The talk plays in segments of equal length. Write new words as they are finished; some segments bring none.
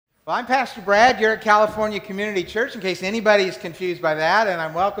Well, I'm Pastor Brad. You're at California Community Church, in case anybody is confused by that, and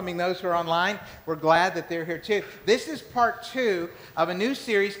I'm welcoming those who are online. We're glad that they're here too. This is part 2 of a new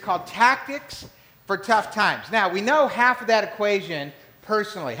series called Tactics for Tough Times. Now, we know half of that equation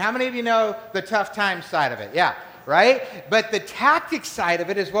personally. How many of you know the tough times side of it? Yeah, right? But the tactics side of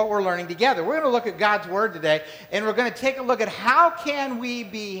it is what we're learning together. We're going to look at God's Word today, and we're going to take a look at how can we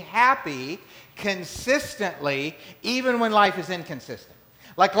be happy consistently even when life is inconsistent.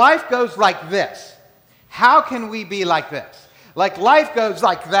 Like life goes like this. How can we be like this? Like life goes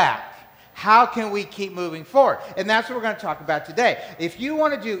like that. How can we keep moving forward? And that's what we're going to talk about today. If you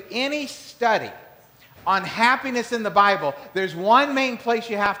want to do any study on happiness in the Bible, there's one main place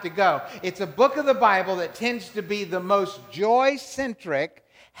you have to go. It's a book of the Bible that tends to be the most joy-centric,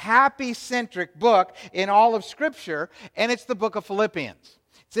 happy-centric book in all of Scripture, and it's the book of Philippians.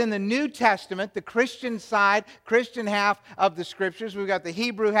 It's in the New Testament, the Christian side, Christian half of the Scriptures. We've got the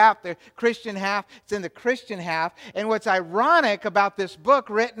Hebrew half, the Christian half. It's in the Christian half. And what's ironic about this book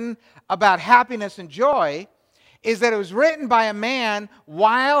written about happiness and joy is that it was written by a man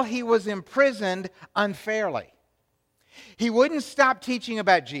while he was imprisoned unfairly. He wouldn't stop teaching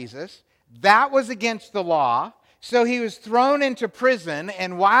about Jesus. That was against the law. So he was thrown into prison,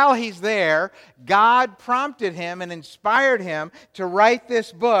 and while he's there, God prompted him and inspired him to write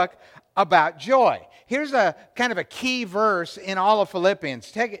this book about joy. Here's a kind of a key verse in all of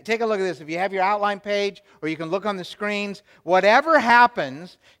Philippians. Take a look at this. If you have your outline page, or you can look on the screens. Whatever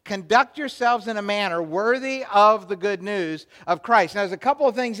happens, conduct yourselves in a manner worthy of the good news of Christ. Now, there's a couple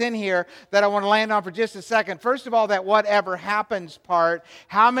of things in here that I want to land on for just a second. First of all, that whatever happens part.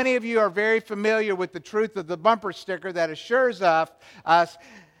 How many of you are very familiar with the truth of the bumper sticker that assures us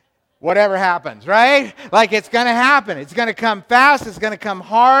whatever happens, right? Like it's going to happen. It's going to come fast. It's going to come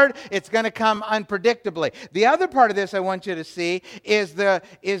hard. It's going to come unpredictably. The other part of this I want you to see is the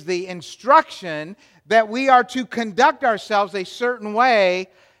instruction that we are to conduct ourselves a certain way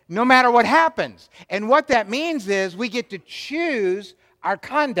no matter what happens. And what that means is we get to choose our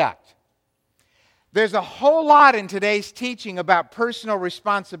conduct. There's a whole lot in today's teaching about personal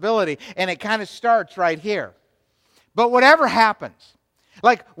responsibility, and it kind of starts right here. But whatever happens,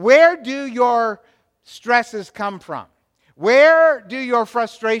 like, where do your stresses come from? Where do your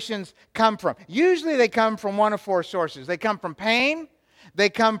frustrations come from? Usually they come from one of 4 sources. They come from pain, they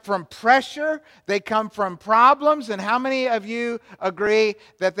come from pressure, they come from problems, and how many of you agree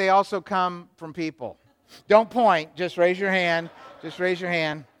that they also come from people? Don't point, just raise your hand. Just raise your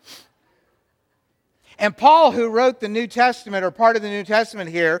hand. And Paul, who wrote the New Testament, or part of the New Testament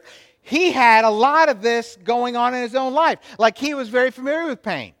here, he had a lot of this going on in his own life. Like he was very familiar with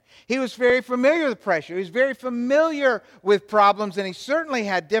pain. He was very familiar with pressure. He was very familiar with problems, and he certainly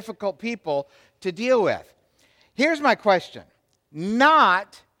had difficult people to deal with. Here's my question.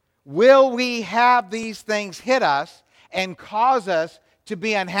 Not will we have these things hit us and cause us to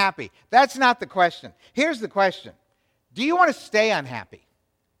be unhappy. That's not the question. Here's the question. Do you want to stay unhappy?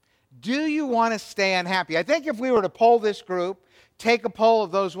 Do you want to stay unhappy? I think if we were to poll this group, take a poll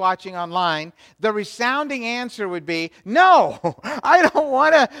of those watching online, the resounding answer would be, no, I don't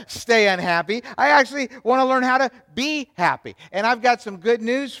want to stay unhappy. I actually want to learn how to be happy. And I've got some good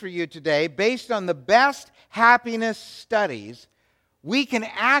news for you today. Based on the best happiness studies, we can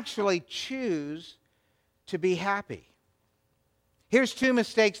actually choose to be happy. Here's 2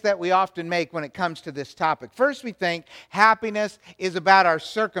 mistakes that we often make when it comes to this topic. First, we think happiness is about our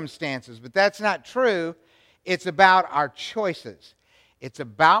circumstances, but that's not true. It's about our choices. It's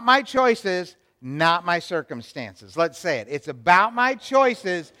about my choices, not my circumstances. Let's say it. It's about my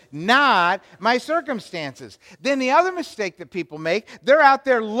choices, not my circumstances. Then the other mistake that people make, they're out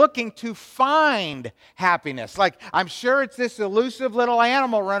there looking to find happiness. Like, I'm sure it's this elusive little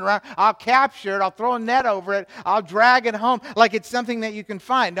animal running around. I'll capture it. I'll throw a net over it. I'll drag it home. Like it's something that you can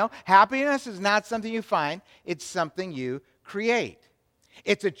find. No, happiness is not something you find. It's something you create.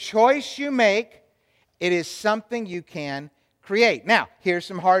 It's a choice you make. It is something you can create. Now, here's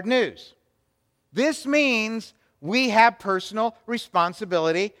some hard news. This means we have personal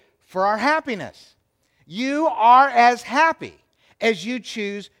responsibility for our happiness. You are as happy as you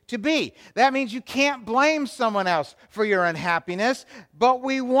choose to be. That means you can't blame someone else for your unhappiness, but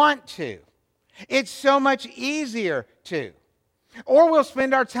we want to. It's so much easier to. Or we'll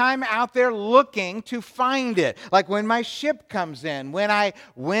spend our time out there looking to find it. Like when my ship comes in, when I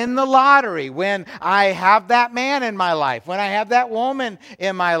win the lottery, when I have that man in my life, when I have that woman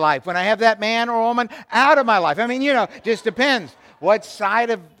in my life, when I have that man or woman out of my life. I mean, just depends what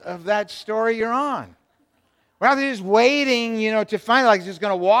side of that story you're on. We're not just waiting, to find it, like he's just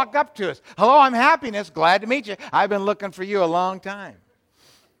going to walk up to us. Hello, I'm happiness. Glad to meet you. I've been looking for you a long time.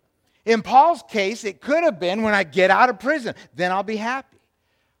 In Paul's case, it could have been when I get out of prison, then I'll be happy.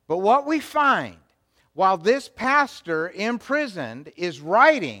 But what we find, while this pastor imprisoned is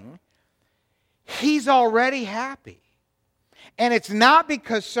writing, he's already happy. And it's not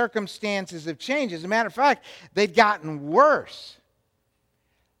because circumstances have changed. As a matter of fact, they've gotten worse.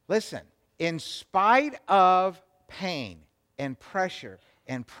 Listen, in spite of pain and pressure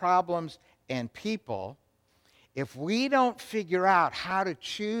and problems and people, if we don't figure out how to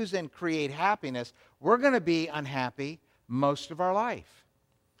choose and create happiness, we're going to be unhappy most of our life.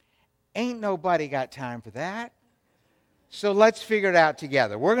 Ain't nobody got time for that. So let's figure it out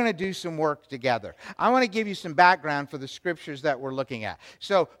together. We're going to do some work together. I want to give you some background for the scriptures that we're looking at.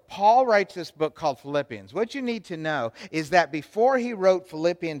 So Paul writes this book called Philippians. What you need to know is that before he wrote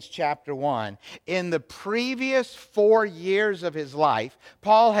Philippians chapter 1, in the previous 4 years of his life,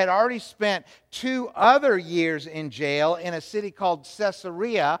 Paul had already spent 2 other years in jail in a city called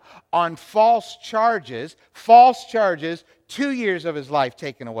Caesarea on false charges. 2 years of his life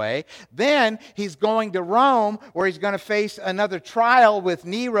taken away. Then he's going to Rome, where he's going to face another trial with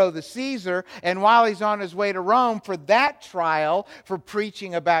Nero the Caesar. And while he's on his way to Rome for that trial for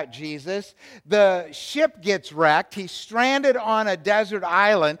preaching about Jesus, the ship gets wrecked. He's stranded on a desert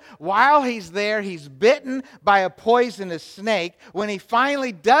island. While he's there, he's bitten by a poisonous snake. When he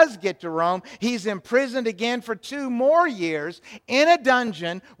finally does get to Rome, he's imprisoned again for 2 more years in a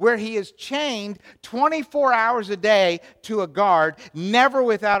dungeon where he is chained 24 hours a day to a guard, never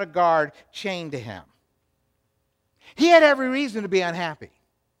without a guard chained to him. He had every reason to be unhappy,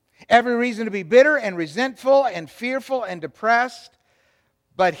 every reason to be bitter and resentful and fearful and depressed,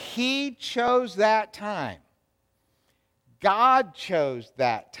 but he chose that time. God chose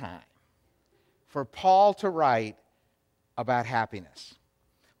that time for Paul to write about happiness.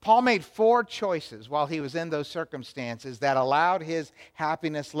 Paul made 4 choices while he was in those circumstances that allowed his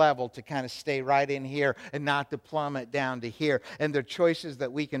happiness level to kind of stay right in here and not to plummet down to here. And they're choices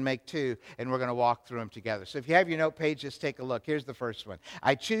that we can make too, and we're going to walk through them together. So if you have your note page, just take a look. Here's the first one.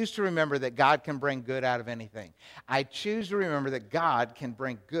 I choose to remember that God can bring good out of anything. I choose to remember that God can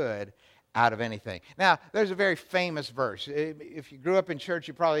bring good out of anything. Now, there's a very famous verse. If you grew up in church,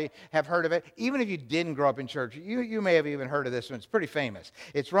 you probably have heard of it. Even if you didn't grow up in church, you may have even heard of this one. It's pretty famous.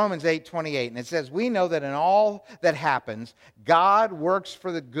 It's Romans 8:28, and it says, "We know that in all that happens, God works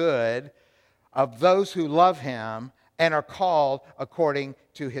for the good of those who love Him and are called according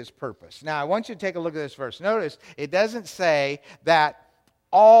to His purpose." Now, I want you to take a look at this verse. Notice, it doesn't say that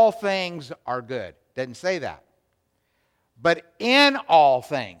all things are good. It doesn't say that. But in all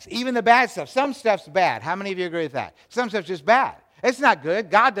things, even the bad stuff, some stuff's bad. How many of you agree with that? Some stuff's just bad. It's not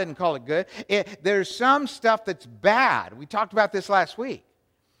good. God doesn't call it good. There's some stuff that's bad. We talked about this last week.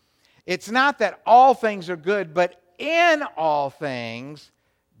 It's not that all things are good, but in all things,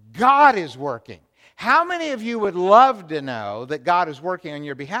 God is working. How many of you would love to know that God is working on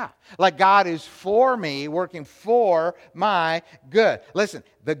your behalf? Like God is for me, working for my good. Listen,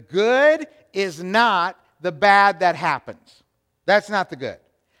 the good is not the bad that happens. That's not the good.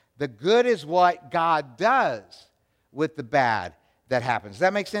 The good is what God does with the bad that happens. Does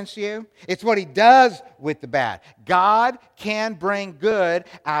that make sense to you? It's what He does with the bad. God can bring good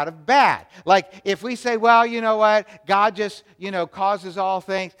out of bad. Like if we say, well, you know what? God just, causes all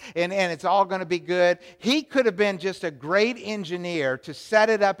things and it's all going to be good. He could have been just a great engineer to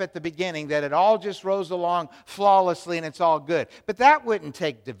set it up at the beginning that it all just rolls along flawlessly and it's all good. But that wouldn't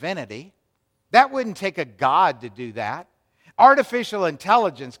take divinity. That wouldn't take a God to do that. Artificial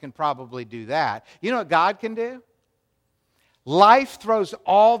intelligence can probably do that. You know what God can do? Life throws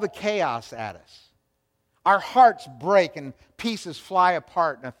all the chaos at us. Our hearts break and pieces fly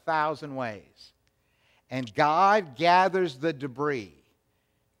apart in 1,000 ways. And God gathers the debris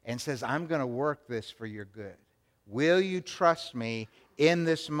and says, I'm going to work this for your good. Will you trust me in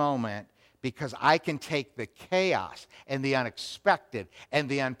this moment? Because I can take the chaos and the unexpected and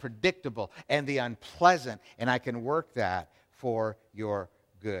the unpredictable and the unpleasant, and I can work that for your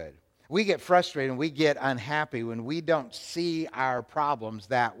good. We get frustrated and we get unhappy when we don't see our problems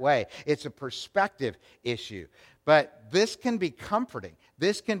that way. It's a perspective issue. But this can be comforting.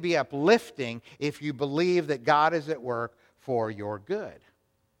 This can be uplifting if you believe that God is at work for your good.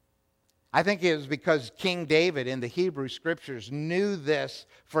 I think it was because King David in the Hebrew Scriptures knew this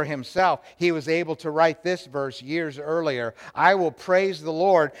for himself. He was able to write this verse years earlier. I will praise the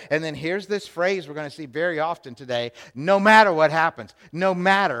Lord. And then here's this phrase we're going to see very often today. No matter what happens. No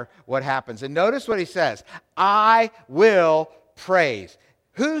matter what happens. And notice what he says. I will praise.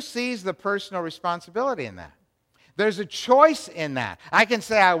 Who sees the personal responsibility in that? There's a choice in that. I can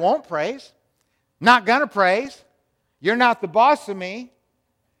say I won't praise. Not going to praise. You're not the boss of me.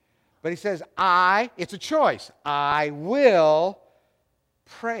 But he says, it's a choice. I will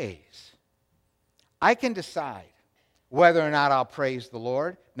praise. I can decide whether or not I'll praise the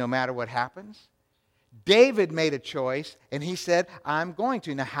Lord, no matter what happens. David made a choice, and he said, I'm going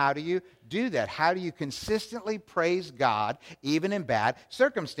to. Now, how do you do that? How do you consistently praise God, even in bad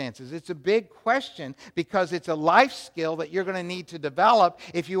circumstances? It's a big question because it's a life skill that you're going to need to develop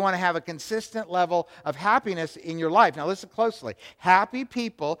if you want to have a consistent level of happiness in your life. Now, listen closely. Happy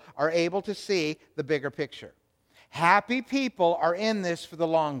people are able to see the bigger picture. Happy people are in this for the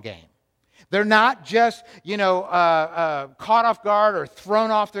long game. They're not just, caught off guard or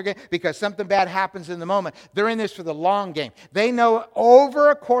thrown off their game because something bad happens in the moment. They're in this for the long game. They know over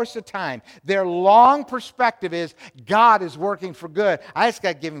a course of time, their long perspective is God is working for good. I just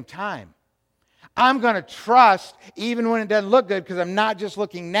got to give him time. I'm going to trust even when it doesn't look good because I'm not just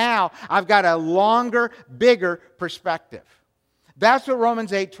looking now. I've got a longer, bigger perspective. That's what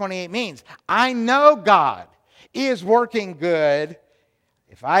Romans 8:28 means. I know God is working good.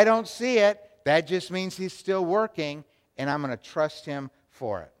 If I don't see it, that just means he's still working, and I'm going to trust him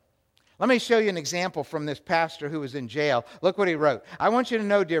for it. Let me show you an example from this pastor who was in jail. Look what he wrote. I want you to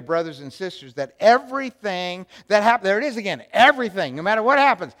know, dear brothers and sisters, that everything that happened, there it is again, everything, no matter what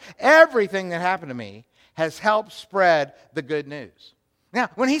happens, everything that happened to me has helped spread the good news. Now,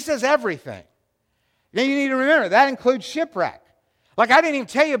 when he says everything, then you need to remember, that includes shipwreck. Like I didn't even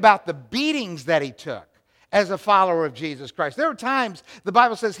tell you about the beatings that he took as a follower of Jesus Christ. There were times, the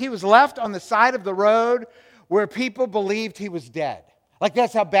Bible says, he was left on the side of the road where people believed he was dead. Like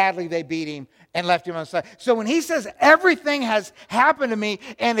that's how badly they beat him and left him on the side. So when he says everything has happened to me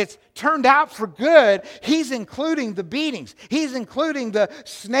and it's turned out for good, he's including the beatings. He's including the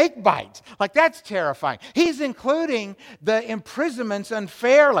snake bites. Like that's terrifying. He's including the imprisonments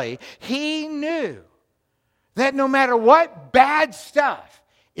unfairly. He knew that no matter what bad stuff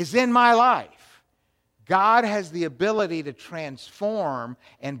is in my life, God has the ability to transform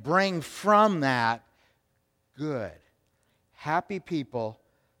and bring from that good. Happy people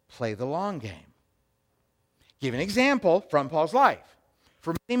play the long game. Give an example from Paul's life.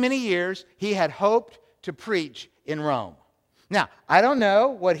 For many, many years, he had hoped to preach in Rome. Now, I don't know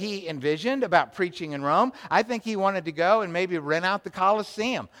what he envisioned about preaching in Rome. I think he wanted to go and maybe rent out the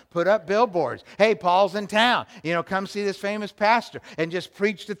Colosseum, put up billboards. Hey, Paul's in town. Come see this famous pastor and just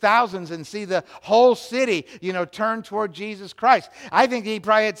preach to thousands and see the whole city, turn toward Jesus Christ. I think he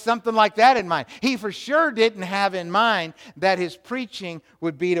probably had something like that in mind. He for sure didn't have in mind that his preaching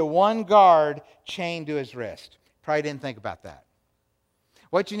would be to one guard chained to his wrist. Probably didn't think about that.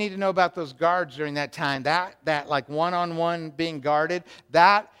 What you need to know about those guards during that time, that like one-on-one being guarded,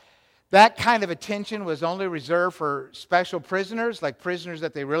 that kind of attention was only reserved for special prisoners, like prisoners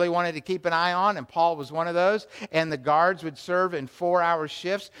that they really wanted to keep an eye on, and Paul was one of those. And the guards would serve in 4-hour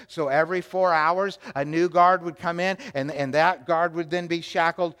shifts, so every 4 hours a new guard would come in, and that guard would then be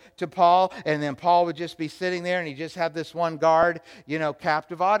shackled to Paul, and then Paul would just be sitting there, and he just have this one guard,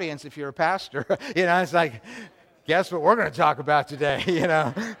 captive audience if you're a pastor. It's like, guess what we're going to talk about today,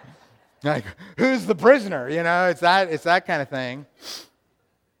 Like, who's the prisoner? It's that kind of thing.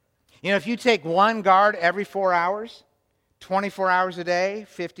 If you take one guard every 4 hours, 24 hours a day,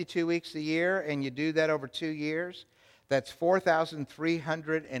 52 weeks a year, and you do that over 2 years, that's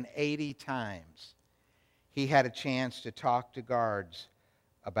 4,380 times he had a chance to talk to guards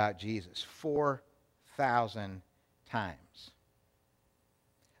about Jesus. 4,000 times.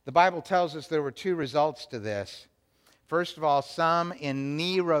 The Bible tells us there were 2 results to this. First of all, some in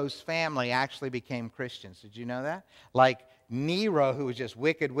Nero's family actually became Christians. Did you know that? Like Nero, who was just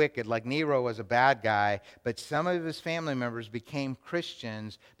wicked, like Nero was a bad guy, but some of his family members became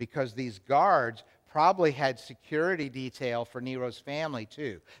Christians because these guards probably had security detail for Nero's family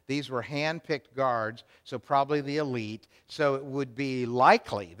too. These were hand-picked guards, so probably the elite. So it would be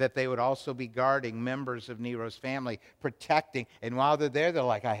likely that they would also be guarding members of Nero's family, protecting. And while they're there, they're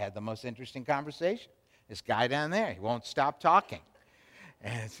like, I had the most interesting conversation. This guy down there, he won't stop talking.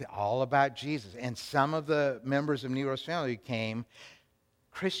 And it's all about Jesus. And some of the members of Nero's family became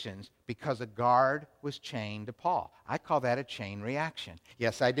Christians because a guard was chained to Paul. I call that a chain reaction.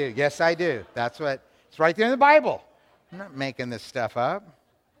 Yes, I do. Yes, I do. It's right there in the Bible. I'm not making this stuff up.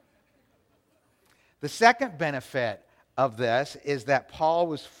 The second benefit of this is that Paul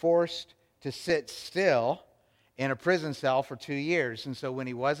was forced to sit still in a prison cell for 2 years. And so when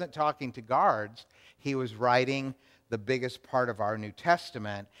he wasn't talking to guards, he was writing the biggest part of our New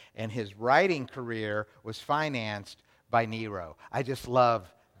Testament, and his writing career was financed by Nero. I just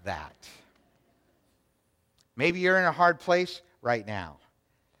love that. Maybe you're in a hard place right now,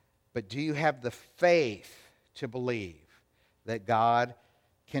 but do you have the faith to believe that God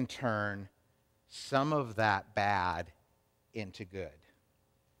can turn some of that bad into good.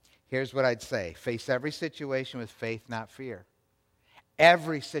 Here's what I'd say. Face every situation with faith, not fear.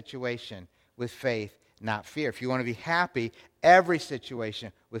 Every situation with faith, not fear. If you want to be happy, every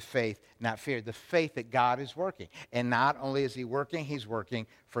situation with faith, not fear. The faith that God is working. And not only is he working, he's working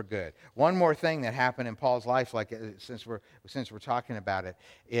for good. One more thing that happened in Paul's life, since we're talking about it,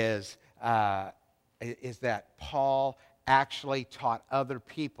 is that Paul actually taught other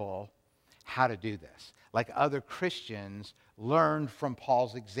people how to do this. Like other Christians learned from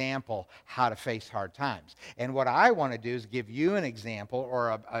Paul's example how to face hard times. And what I want to do is give you an example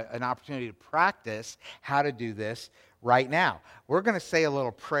or an opportunity to practice how to do this right now. We're going to say a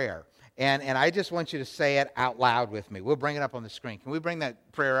little prayer. And I just want you to say it out loud with me. We'll bring it up on the screen. Can we bring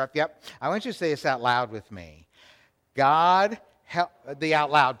that prayer up? Yep. I want you to say this out loud with me. God, help, the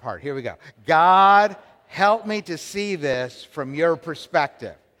out loud part. Here we go. God, help me to see this from your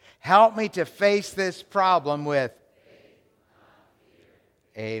perspective. Help me to face this problem with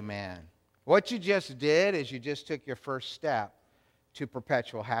amen. What you just did is you just took your first step to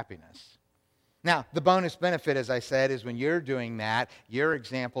perpetual happiness. Now, the bonus benefit, as I said, is when you're doing that, your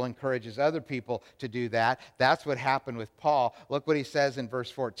example encourages other people to do that. That's what happened with Paul. Look what he says in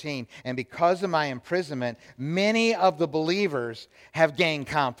verse 14. And because of my imprisonment, many of the believers have gained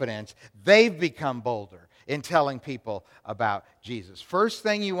confidence. They've become bolder in telling people about Jesus. First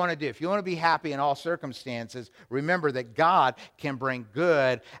thing you want to do, if you want to be happy in all circumstances, remember that God can bring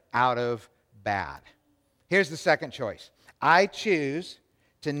good out of bad. Here's the second choice. I choose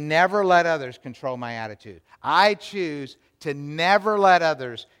to never let others control my attitude. I choose to never let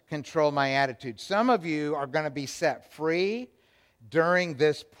others control my attitude. Some of you are going to be set free during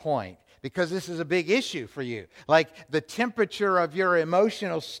this point, because this is a big issue for you. Like the temperature of your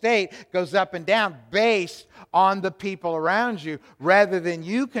emotional state goes up and down based on the people around you, rather than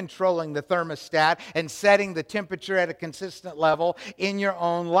you controlling the thermostat and setting the temperature at a consistent level in your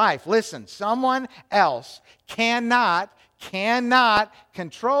own life. Listen, someone else cannot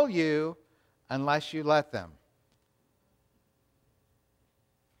control you unless you let them.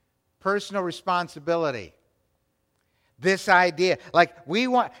 Personal responsibility. This idea, like we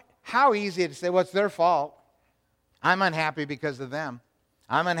want... How easy to say, well, it's their fault. I'm unhappy because of them.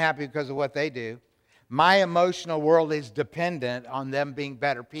 I'm unhappy because of what they do. My emotional world is dependent on them being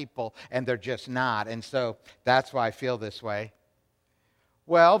better people, and they're just not. And so that's why I feel this way.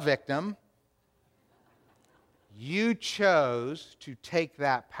 Well, victim, you chose to take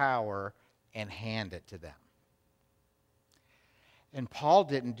that power and hand it to them. And Paul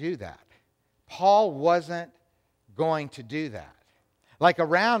didn't do that. Paul wasn't going to do that. Like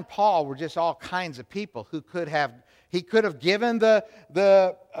around Paul were just all kinds of people who he could have given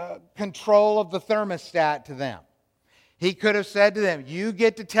the control of the thermostat to them. He could have said to them, you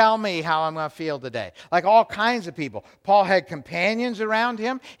get to tell me how I'm going to feel today. Like all kinds of people. Paul had companions around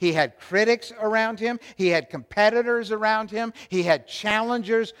him. He had critics around him. He had competitors around him. He had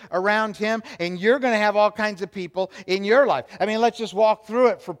challengers around him. And you're going to have all kinds of people in your life. I mean, let's just walk through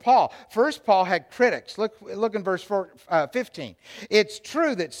it for Paul. First, Paul had critics. Look in verse 15. It's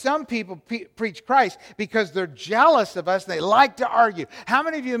true that some people preach Christ because they're jealous of us. They like to argue. How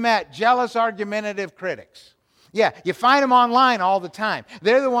many of you met jealous, argumentative critics? Yeah, you find them online all the time.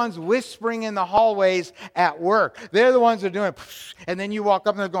 They're the ones whispering in the hallways at work. They're the ones that are doing, and then you walk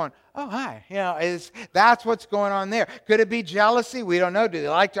up and they're going, oh, hi. You know, that's what's going on there. Could it be jealousy? We don't know. Do they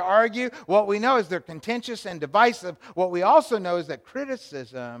like to argue? What we know is they're contentious and divisive. What we also know is that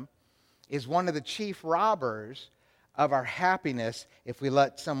criticism is one of the chief robbers of our happiness if we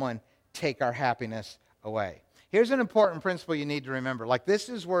let someone take our happiness away. Here's an important principle you need to remember. Like, this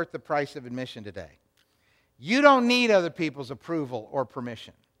is worth the price of admission today. You don't need other people's approval or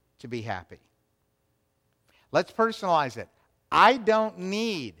permission to be happy. Let's personalize it. I don't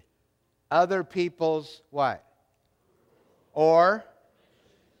need other people's what? Or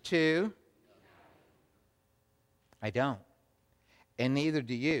to. I don't. And neither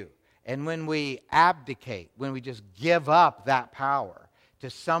do you. And when we abdicate, when we just give up that power to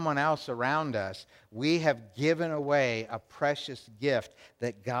someone else around us, we have given away a precious gift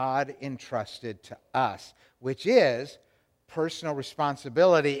that God entrusted to us, which is personal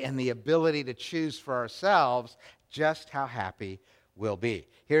responsibility and the ability to choose for ourselves just how happy we'll be.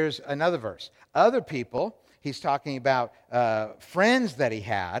 Here's another verse. Other people, he's talking about friends that he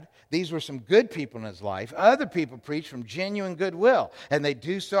had. These were some good people in his life. Other people preach from genuine goodwill, and they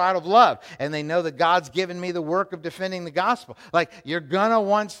do so out of love. And they know that God's given me the work of defending the gospel. Like, you're going to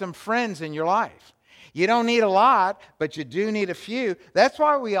want some friends in your life. You don't need a lot, but you do need a few. That's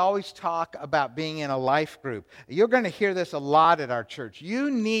why we always talk about being in a life group. You're going to hear this a lot at our church.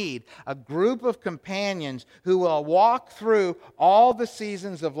 You need a group of companions who will walk through all the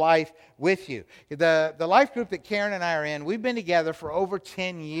seasons of life with you. The life group that Karen and I are in, we've been together for over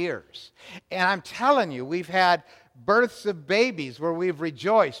 10 years. And I'm telling you, we've had births of babies where we've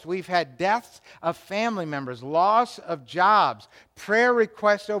rejoiced. We've had deaths of family members, loss of jobs, prayer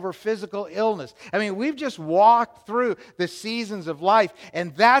requests over physical illness. I mean, we've just walked through the seasons of life,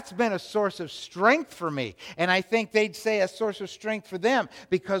 and that's been a source of strength for me. And I think they'd say a source of strength for them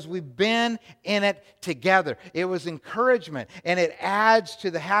because we've been in it together. It was encouragement, and it adds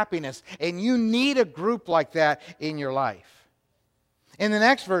to the happiness. And you need a group like that in your life. In the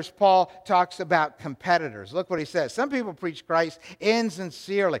next verse, Paul talks about competitors. Look what he says. Some people preach Christ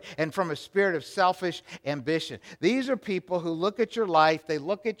insincerely and from a spirit of selfish ambition. These are people who look at your life, they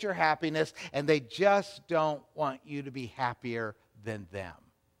look at your happiness, and they just don't want you to be happier than them.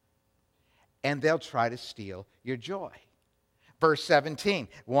 And they'll try to steal your joy. Verse 17,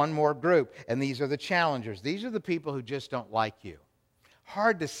 one more group, and these are the challengers. These are the people who just don't like you.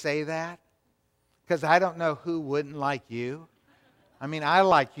 Hard to say that, because I don't know who wouldn't like you. I mean, I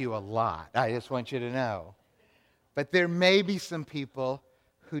like you a lot. I just want you to know. But there may be some people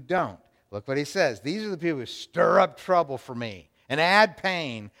who don't. Look what he says. These are the people who stir up trouble for me and add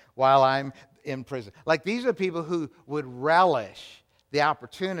pain while I'm in prison. Like, these are people who would relish the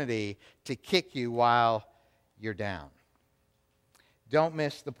opportunity to kick you while you're down. Don't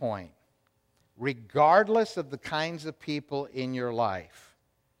miss the point. Regardless of the kinds of people in your life,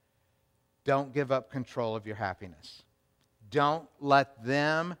 don't give up control of your happiness. Don't let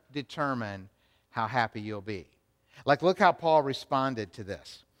them determine how happy you'll be. Like, look how Paul responded to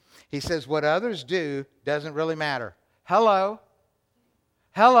this. He says, what others do doesn't really matter. Hello?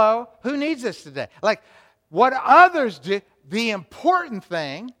 Hello? Who needs this today? Like, what others do, the important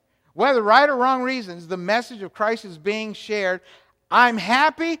thing, whether right or wrong reasons, the message of Christ is being shared. I'm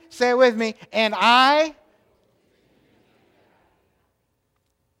happy, say it with me, and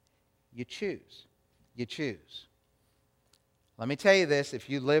you choose. You choose. Let me tell you this, if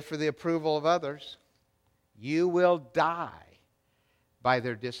you live for the approval of others, you will die by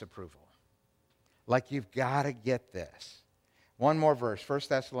their disapproval. Like, you've got to get this. One more verse, 1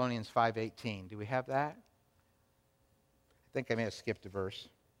 Thessalonians 5:18. Do we have that? I think I may have skipped a verse.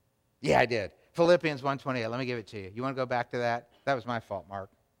 Yeah, I did. Philippians 1:28. Let me give it to you. You want to go back to that? That was my fault, Mark.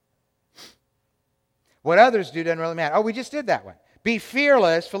 What others do doesn't really matter. Oh, we just did that one. Be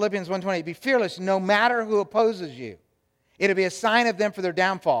fearless, Philippians 1:28. Be fearless no matter who opposes you. It'll be a sign of them for their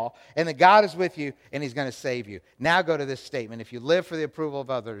downfall, and that God is with you, and He's going to save you. Now go to this statement. If you live for the approval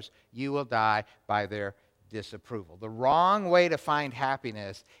of others, you will die by their disapproval. The wrong way to find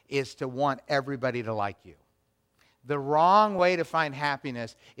happiness is to want everybody to like you. The wrong way to find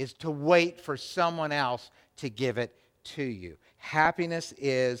happiness is to wait for someone else to give it to you. Happiness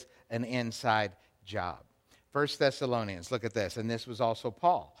is an inside job. 1 Thessalonians, look at this, and this was also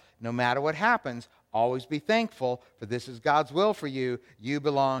Paul. No matter what happens, always be thankful, for this is God's will for you. You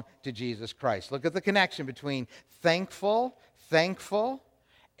belong to Jesus Christ. Look at the connection between thankful,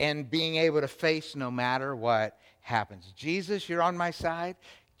 and being able to face no matter what happens. Jesus, you're on my side.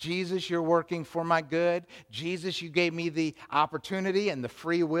 Jesus, you're working for my good. Jesus, you gave me the opportunity and the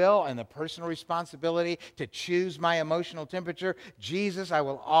free will and the personal responsibility to choose my emotional temperature. Jesus, I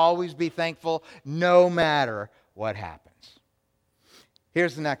will always be thankful no matter what happens.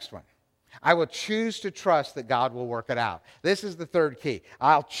 Here's the next one. I will choose to trust that God will work it out. This is the third key.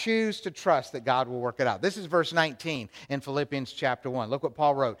 I'll choose to trust that God will work it out. This is verse 19 in Philippians chapter 1. Look what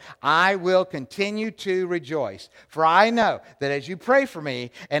Paul wrote. I will continue to rejoice, for I know that as you pray for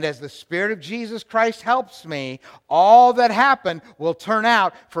me and as the Spirit of Jesus Christ helps me, all that happened will turn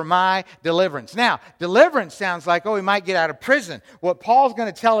out for my deliverance. Now, deliverance sounds like, oh, we might get out of prison. What Paul's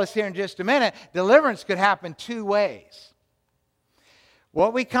going to tell us here in just a minute, deliverance could happen two ways.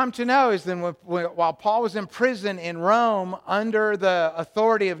 What we come to know is that while Paul was in prison in Rome under the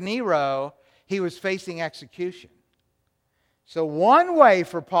authority of Nero, he was facing execution. So one way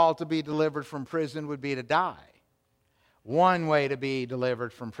for Paul to be delivered from prison would be to die. One way to be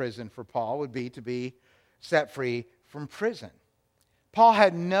delivered from prison for Paul would be to be set free from prison. Paul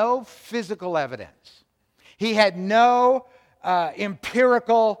had no physical evidence. He had no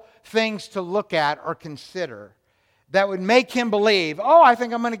empirical things to look at or consider that would make him believe, oh, I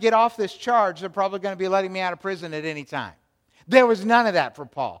think I'm going to get off this charge. They're probably going to be letting me out of prison at any time. There was none of that for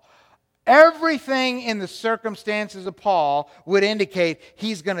Paul. Everything in the circumstances of Paul would indicate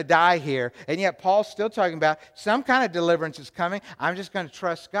he's going to die here. And yet Paul's still talking about some kind of deliverance is coming. I'm just going to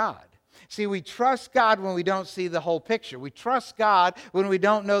trust God. See, we trust God when we don't see the whole picture. We trust God when we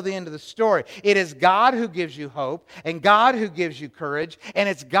don't know the end of the story. It is God who gives you hope, and God who gives you courage, and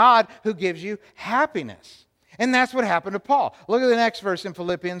it's God who gives you happiness. And that's what happened to Paul. Look at the next verse in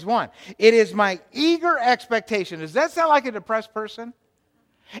Philippians 1. It is my eager expectation. Does that sound like a depressed person?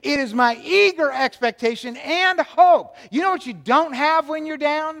 It is my eager expectation and hope. You know what you don't have when you're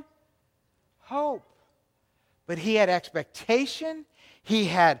down? Hope. But he had expectation. He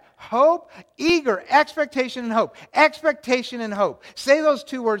had hope, eager expectation and hope. Expectation and hope. Say those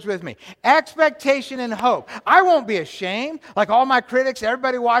two words with me. Expectation and hope. I won't be ashamed. Like all my critics,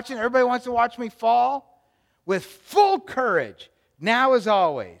 everybody watching, everybody wants to watch me fall. With full courage, now as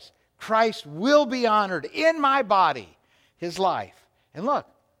always, Christ will be honored in my body, his life. And look,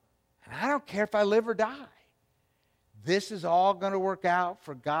 I don't care if I live or die. This is all going to work out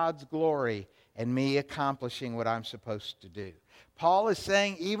for God's glory and me accomplishing what I'm supposed to do. Paul is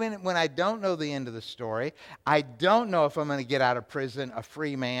saying, even when I don't know the end of the story, I don't know if I'm going to get out of prison a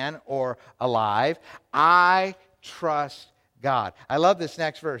free man or alive, I trust God. I love this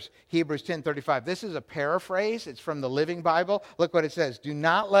next verse, Hebrews 10:35. This is a paraphrase. It's from the Living Bible. Look what it says. Do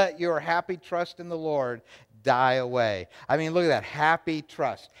not let your happy trust in the Lord die away. I mean, look at that. Happy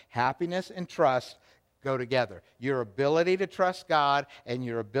trust. Happiness and trust go together. Your ability to trust God and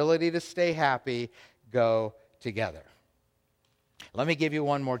your ability to stay happy go together. Let me give you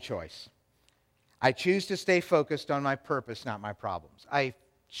one more choice. I choose to stay focused on my purpose, not my problems. I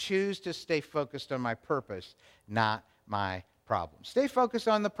choose to stay focused on my purpose, not my problems. Stay focused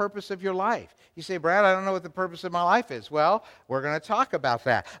on the purpose of your life. You say, Brad, I don't know what the purpose of my life is. Well, we're going to talk about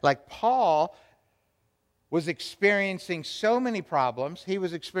that. Like Paul was experiencing so many problems. He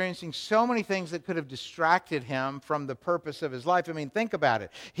was experiencing so many things that could have distracted him from the purpose of his life. I mean, think about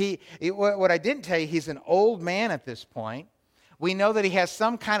it. What I didn't tell you, he's an old man at this point. We know that he has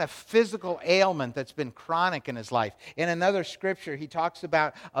some kind of physical ailment that's been chronic in his life. In another scripture, he talks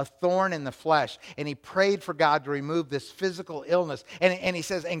about a thorn in the flesh, and he prayed for God to remove this physical illness. And he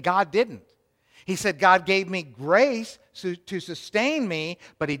says, and God didn't. He said, God gave me grace to sustain me,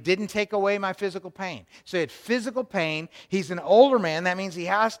 but he didn't take away my physical pain. So he had physical pain. He's an older man. That means he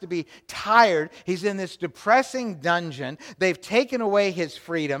has to be tired. He's in this depressing dungeon. They've taken away his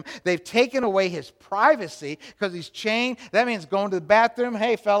freedom. They've taken away his privacy because he's chained. That means going to the bathroom.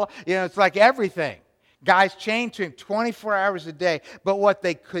 Hey, fella, it's like everything. Guys chained to him 24 hours a day. But what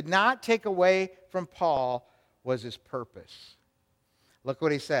they could not take away from Paul was his purpose. Look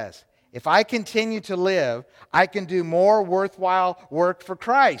what he says. If I continue to live, I can do more worthwhile work for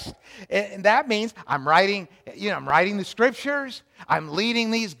Christ. And that means I'm writing the scriptures. I'm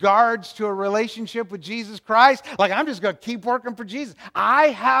leading these guards to a relationship with Jesus Christ. Like I'm just going to keep working for Jesus.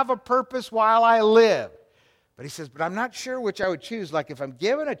 I have a purpose while I live. But he says, but I'm not sure which I would choose. Like if I'm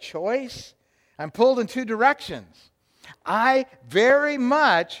given a choice, I'm pulled in two directions. I very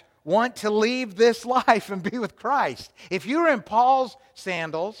much want to leave this life and be with Christ. If you were in Paul's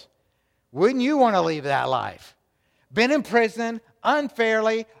sandals, wouldn't you want to leave that life? Been in prison,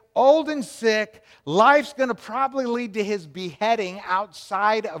 unfairly, old and sick. Life's going to probably lead to his beheading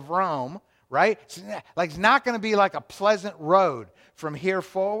outside of Rome, right? It's not going to be like a pleasant road from here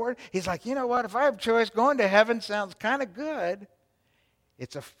forward. He's like, you know what? If I have a choice, going to heaven sounds kind of good.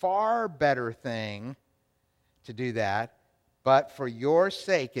 It's a far better thing to do that. But for your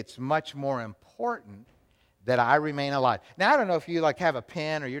sake, it's much more important that I remain alive. Now, I don't know if you have a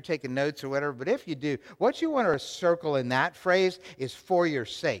pen or you're taking notes or whatever, but if you do, what you want to circle in that phrase is for your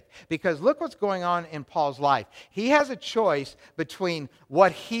sake. Because look what's going on in Paul's life. He has a choice between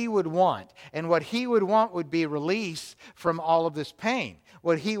what he would want, and what he would want would be release from all of this pain.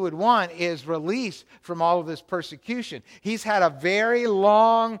 What he would want is release from all of this persecution. He's had a very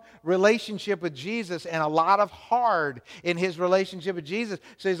long relationship with Jesus and a lot of hard in his relationship with Jesus.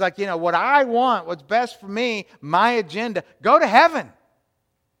 So he's like, what I want, what's best for me, my agenda, go to heaven.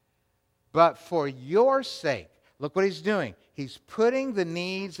 But for your sake, look what he's doing. He's putting the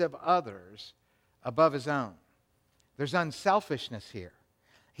needs of others above his own. There's unselfishness here.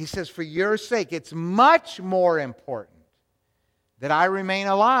 He says, for your sake, it's much more important that I remain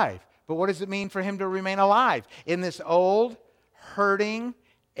alive. But what does it mean for him to remain alive? In this old, hurting,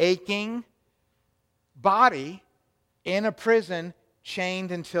 aching body in a prison,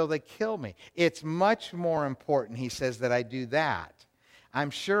 chained until they kill me. It's much more important, he says, that I do that. I'm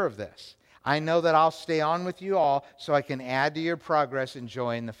sure of this. I know that I'll stay on with you all so I can add to your progress and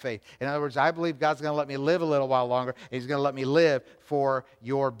joy in the faith. In other words, I believe God's going to let me live a little while longer. And he's going to let me live for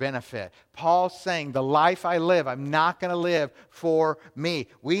your benefit. Paul's saying the life I live, I'm not going to live for me.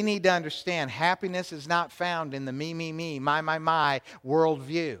 We need to understand happiness is not found in the me, my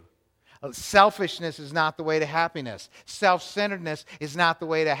worldview. Selfishness is not the way to happiness. Self-centeredness is not the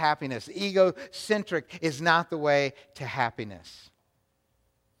way to happiness. Egocentric is not the way to happiness.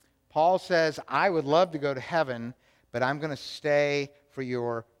 Paul says, I would love to go to heaven, but I'm going to stay for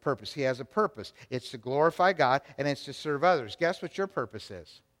your purpose. He has a purpose. It's to glorify God, and it's to serve others. Guess what your purpose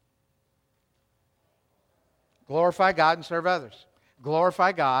is? Glorify God and serve others.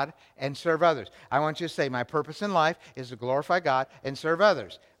 Glorify God and serve others. I want you to say, my purpose in life is to glorify God and serve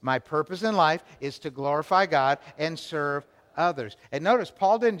others. My purpose in life is to glorify God and serve others. And notice,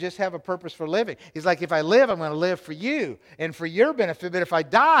 Paul didn't just have a purpose for living. He's like, if I live, I'm going to live for you and for your benefit. But if I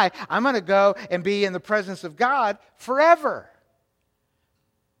die, I'm going to go and be in the presence of God forever.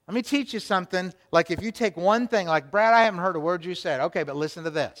 Let me teach you something. Like if you take one thing, like, Brad, I haven't heard a word you said. Okay, but listen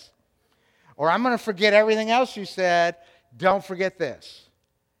to this. Or I'm going to forget everything else you said. Don't forget this.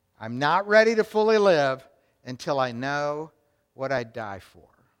 I'm not ready to fully live until I know what I die for.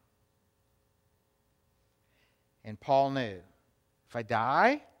 And Paul knew, if I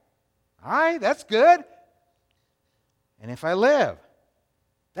die, all right, that's good. And if I live,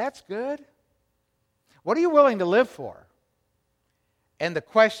 that's good. What are you willing to live for? And the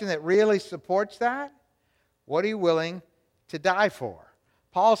question that really supports that, what are you willing to die for?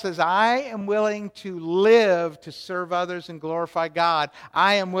 Paul says, I am willing to live to serve others and glorify God.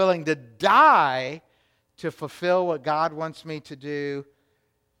 I am willing to die to fulfill what God wants me to do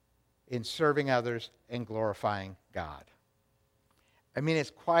in serving others and glorifying God. I mean,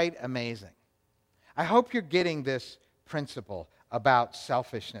 it's quite amazing. I hope you're getting this principle about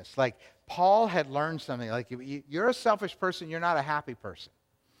selfishness. Like, Paul had learned something. Like, you're a selfish person, you're not a happy person.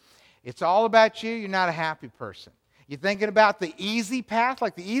 It's all about you, you're not a happy person. You're thinking about the easy path?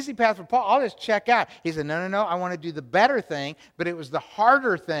 Like the easy path for Paul, I'll just check out. He said, no, I want to do the better thing, but it was the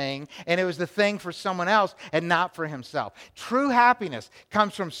harder thing, and it was the thing for someone else and not for himself. True happiness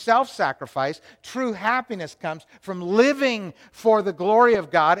comes from self-sacrifice. True happiness comes from living for the glory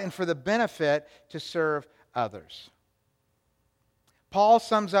of God and for the benefit to serve others. Paul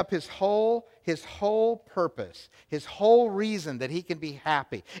sums up his whole purpose, his whole reason that he can be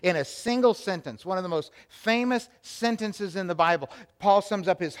happy in a single sentence, one of the most famous sentences in the Bible. Paul sums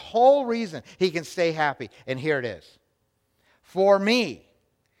up his whole reason he can stay happy, and here it is. For me,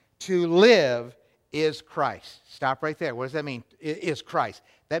 to live is Christ. Stop right there. What does that mean? Is Christ.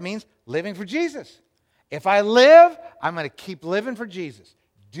 That means living for Jesus. If I live, I'm going to keep living for Jesus,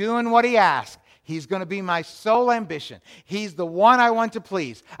 doing what he asks. He's going to be my sole ambition. He's the one I want to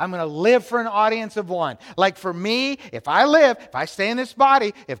please. I'm going to live for an audience of one. Like for me, if I live, if I stay in this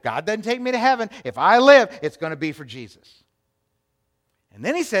body, if God doesn't take me to heaven, if I live, it's going to be for Jesus. And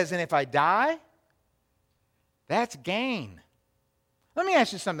then he says, and if I die, that's gain. Let me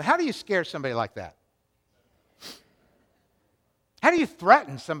ask you something. How do you scare somebody like that? How do you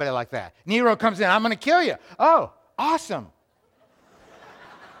threaten somebody like that? Nero comes in, I'm going to kill you. Oh, awesome.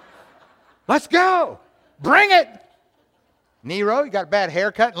 Let's go. Bring it. Nero, you got a bad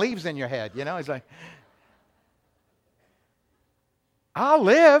haircut and leaves in your head. You know, he's like, I'll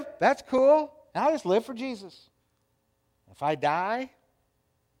live. That's cool. I'll just live for Jesus. If I die,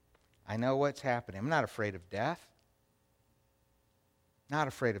 I know what's happening. I'm not afraid of death. Not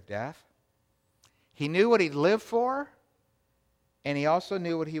afraid of death. He knew what he'd live for, and he also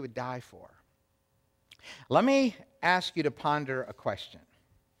knew what he would die for. Let me ask you to ponder a question.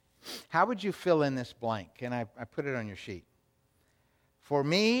 How would you fill in this blank? And I put it on your sheet. For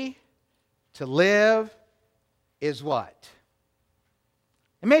me, to live is what?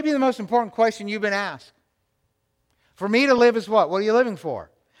 It may be the most important question you've been asked. For me to live is what? What are you living for?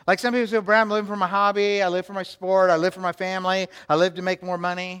 Like some people say, Brad, I'm living for my hobby. I live for my sport. I live for my family. I live to make more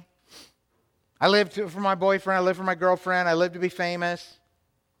money. I live for my boyfriend. I live for my girlfriend. I live to be famous.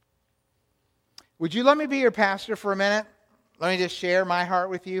 Would you let me be your pastor for a minute? Let me just share my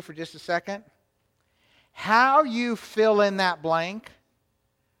heart with you for just a second. How you fill in that blank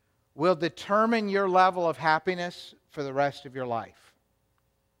will determine your level of happiness for the rest of your life.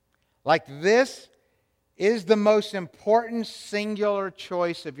 Like this is the most important singular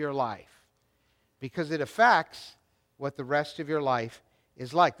choice of your life because it affects what the rest of your life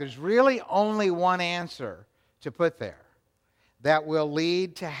is like. There's really only one answer to put there that will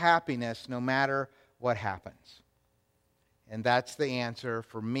lead to happiness no matter what happens. And that's the answer.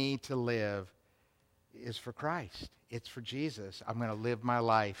 For me to live is for Christ. It's for Jesus. I'm going to live my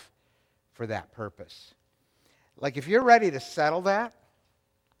life for that purpose. Like if you're ready to settle that,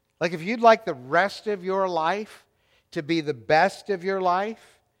 like if you'd like the rest of your life to be the best of your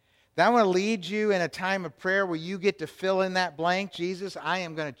life, then I want to lead you in a time of prayer where you get to fill in that blank. Jesus, I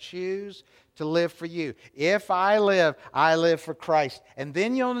am going to choose to live for you. If I live for Christ. And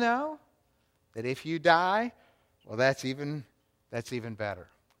then you'll know that if you die, well, that's even better.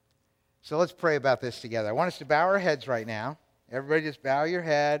 So let's pray about this together. I want us to bow our heads right now. Everybody just bow your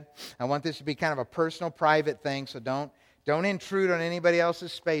head. I want this to be kind of a personal, private thing, so don't intrude on anybody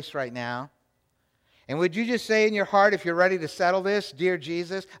else's space right now. And would you just say in your heart, if you're ready to settle this, dear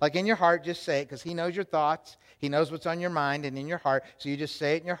Jesus, like in your heart, just say it, because He knows your thoughts. He knows what's on your mind and in your heart. So you just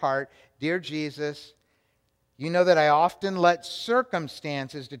say it in your heart, dear Jesus, you know that I often let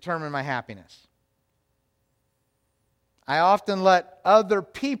circumstances determine my happiness. I often let other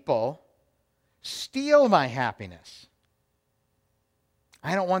people steal my happiness.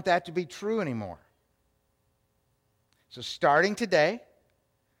 I don't want that to be true anymore. So starting today,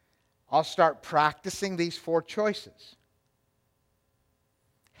 I'll start practicing these 4 choices.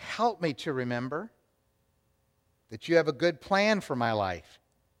 Help me to remember that you have a good plan for my life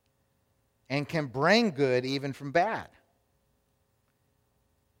and can bring good even from bad.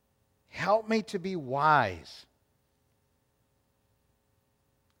 Help me to be wise.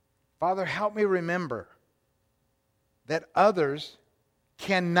 Father, help me remember that others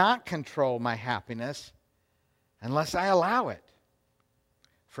cannot control my happiness unless I allow it.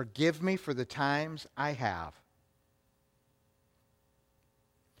 Forgive me for the times I have.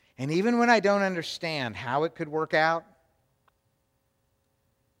 And even when I don't understand how it could work out,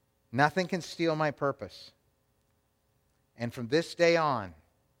 nothing can steal my purpose. And from this day on,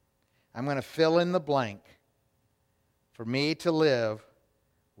 I'm going to fill in the blank. For me to live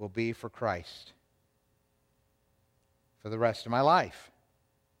will be for Christ for the rest of my life.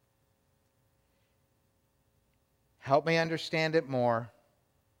 Help me understand it more,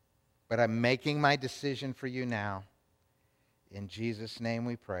 but I'm making my decision for you now. In Jesus' name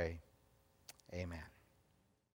we pray. Amen.